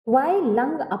Why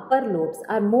lung upper lobes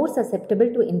are more susceptible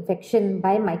to infection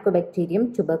by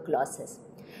Mycobacterium tuberculosis?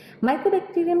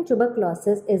 Mycobacterium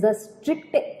tuberculosis is a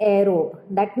strict aerobe.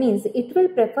 That means it will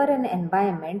prefer an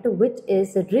environment which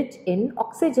is rich in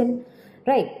oxygen.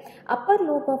 Right. Upper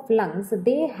lobe of lungs,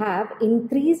 they have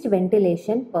increased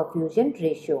ventilation perfusion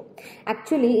ratio.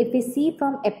 Actually, if we see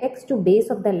from apex to base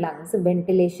of the lungs,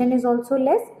 ventilation is also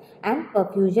less and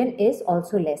perfusion is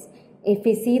also less. If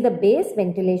we see the base,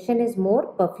 ventilation is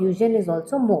more, perfusion is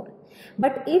also more.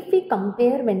 But if we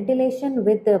compare ventilation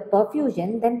with the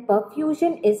perfusion, then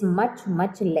perfusion is much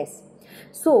less.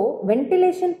 So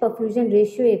ventilation perfusion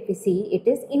ratio, if we see, it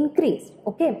is increased.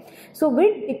 Okay. So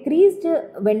with decreased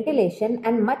ventilation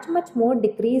and much more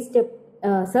decreased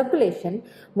circulation,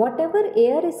 whatever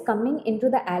air is coming into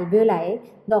the alveoli,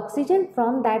 the oxygen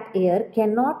from that air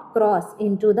cannot cross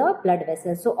into the blood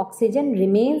vessels. So oxygen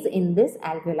remains in this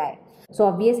alveoli. So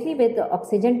obviously with the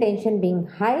oxygen tension being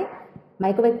high,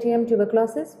 Mycobacterium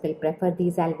tuberculosis will prefer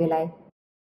these alveoli.